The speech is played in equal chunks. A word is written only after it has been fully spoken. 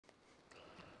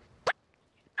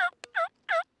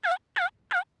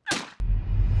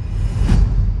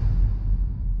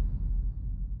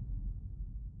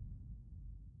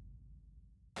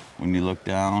when you look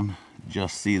down,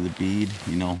 just see the bead,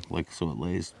 you know, like so it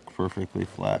lays perfectly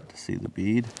flat to see the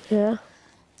bead. Yeah.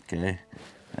 Okay,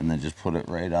 and then just put it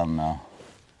right on the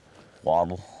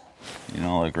waddle, you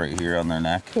know, like right here on their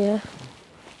neck. Yeah.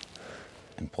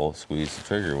 And squeeze the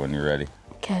trigger when you're ready.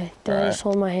 Okay. Do I just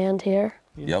hold my hand here?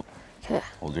 Yep. Okay.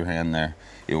 Hold your hand there.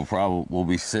 It will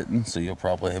be sitting, so you'll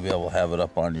probably be able to have it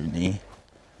up on your knee.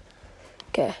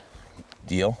 Okay.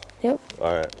 Deal? Yep.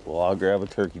 All right. Well, I'll grab a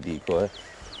turkey decoy.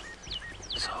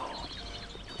 So,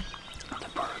 the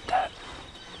bird that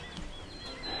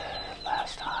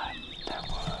last time there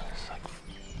was like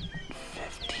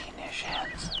 15-ish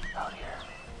hens out here,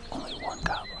 only one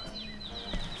gobbler,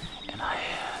 and I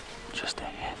had just a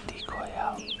hen decoy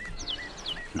out.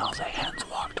 And all the hens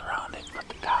walked around it, but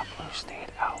the gobbler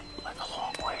stayed out like a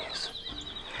long ways.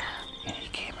 And he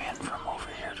came in from over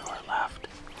here to our left.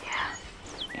 Yeah.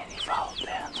 And he followed the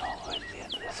hens all the way to the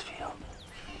end of this field.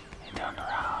 He turned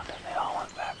around and they all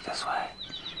went back this way.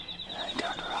 And then he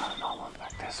turned around and all went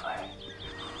back this way.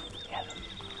 And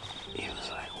he was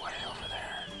like way over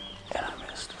there. And I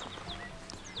missed him.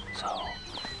 So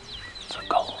the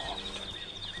goal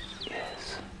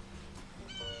is,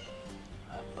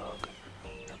 look,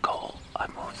 I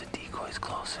moved the decoys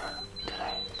closer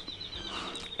today,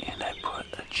 and I put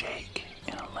a Jake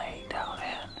in a laying down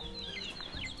hen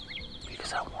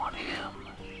because I want him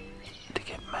to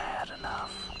get mad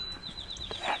enough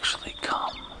to actually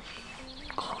come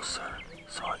closer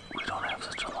so we don't have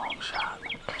such a long shot.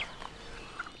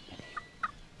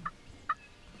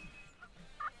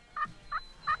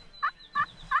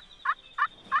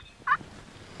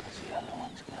 Because the other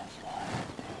one's gonna fly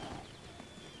up too.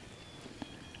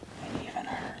 And even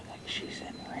her, like she's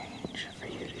in range for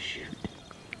you to shoot.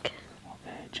 Okay,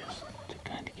 just to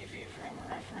kind of give you a frame of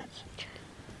reference.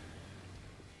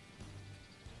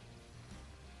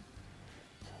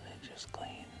 So they just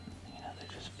clean, you know,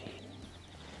 they're just feeding.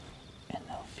 And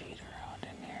they'll feed around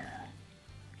in here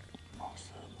most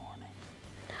of the morning.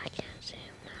 I can't see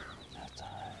him now. That's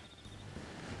alright.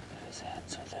 If his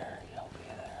hands are there, he'll be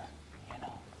there, you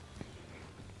know.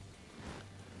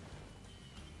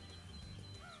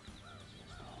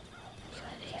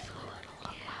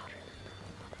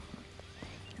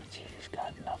 He's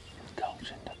got enough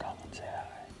gumption to come and say hi.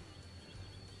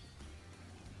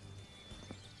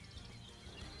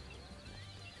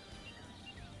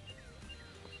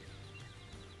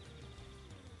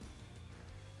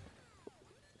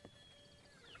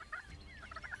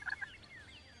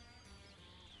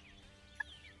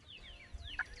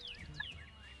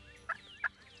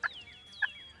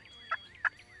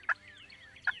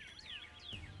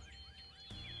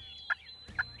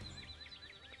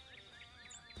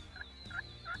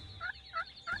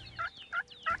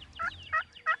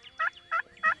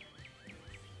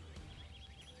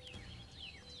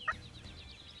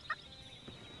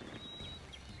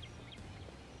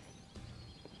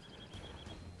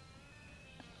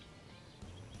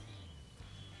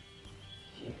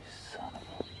 You son of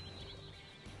a...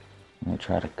 I'm going to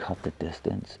try to cut the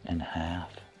distance in half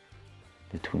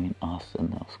between us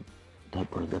and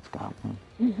that bird that's got one.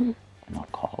 Mm-hmm. And I'll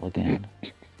call again.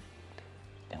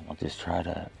 And we'll just try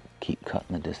to keep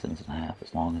cutting the distance in half.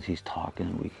 As long as he's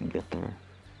talking, we can get there.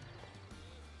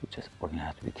 We're going to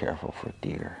have to be careful for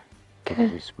deer. Okay.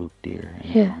 If we spook deer and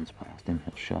he runs past him,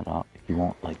 he'll shut up. He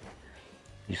won't, like,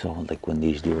 you saw like when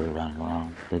these deer were running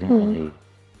around, they didn't really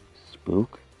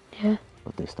spook. Yeah.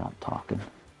 But they stopped talking.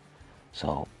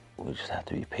 So we just have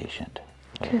to be patient.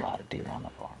 There's a lot of deer on the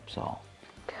farm, so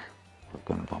we're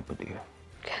gonna bump a deer.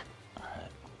 Okay. All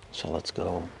right. So let's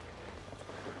go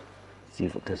see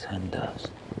what this hen does.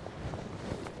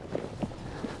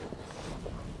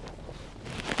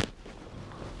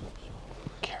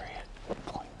 Carry it,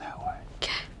 point that way.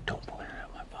 Okay. Don't point it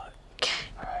at my butt. Okay.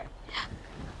 All right. Yeah.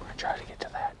 We're gonna try to get to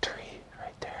that tree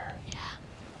right there.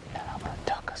 Yeah. And I'm gonna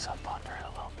tuck us up under it a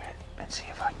little bit and see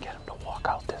if I can get him to walk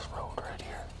out this road right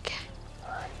here. Okay.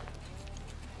 All right.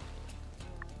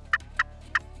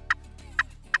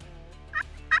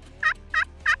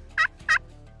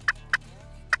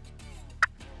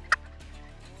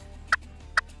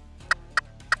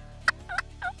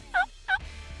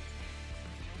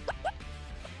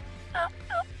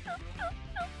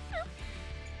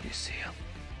 You see him?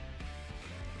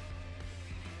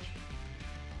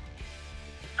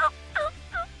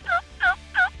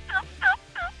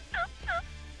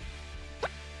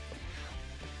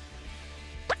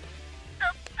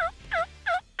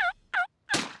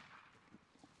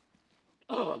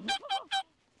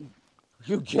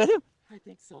 You get him? I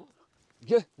think so.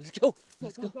 Yeah, let's go.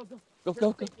 Let's go. Go, go, go. Go,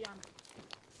 go, go. Beyond.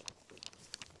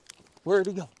 Where'd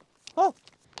he go? Oh!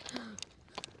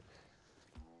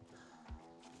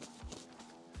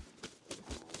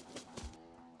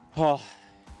 Oh,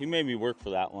 he made me work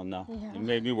for that one though. Yeah. He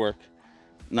made me work.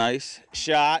 Nice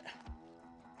shot.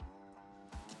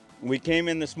 We came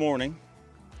in this morning.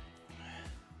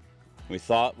 We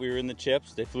thought we were in the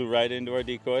chips. They flew right into our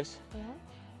decoys. Yeah.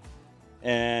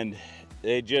 And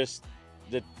they just,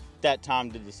 that Tom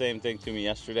did the same thing to me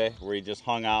yesterday, where he just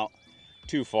hung out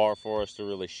too far for us to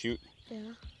really shoot.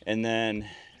 Yeah. And then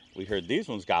we heard these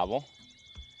ones gobble.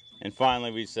 And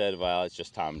finally we said, well, it's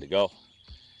just time to go.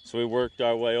 So we worked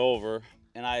our way over,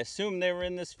 and I assumed they were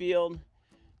in this field,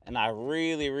 and I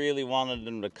really, really wanted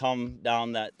them to come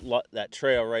down that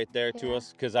trail right there to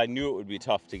us, because I knew it would be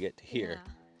tough to get to here.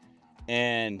 Yeah.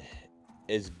 And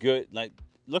it's good, like,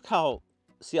 look how,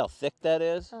 see how thick that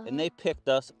is? And they picked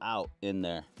us out in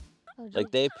there. Oh,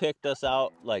 Like, they picked us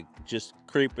out, like, just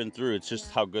creeping through. It's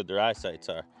just how good their eyesights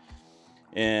are.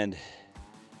 And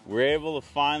we're able to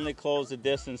finally close the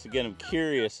distance to get them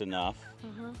curious enough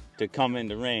to come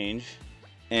into range.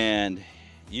 And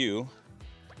you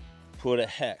put a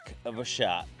heck of a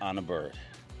shot on a bird.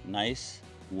 Nice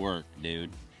work,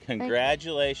 dude.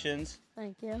 Congratulations.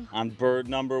 Thank you. On bird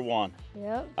number 1.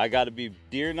 Yep. I got to be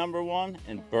deer number 1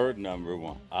 and bird number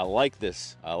 1. I like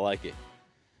this. I like it.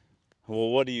 Well,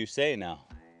 what do you say now?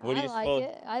 What do you suppose?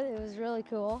 It. It was really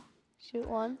cool. Shoot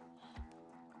one.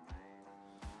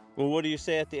 Well, what do you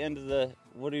say at the end of the?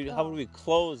 How do we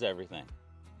close everything?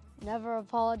 Never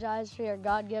apologize for your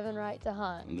God-given right to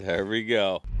hunt. There we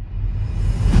go.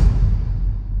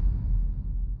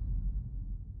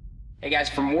 Hey guys,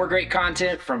 for more great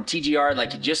content from TGR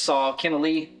like you just saw, Ken and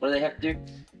Lee, what do they have to do?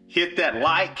 Hit that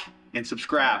like and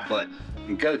subscribe button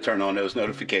and go turn on those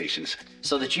notifications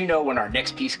So that you know when our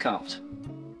next piece comes.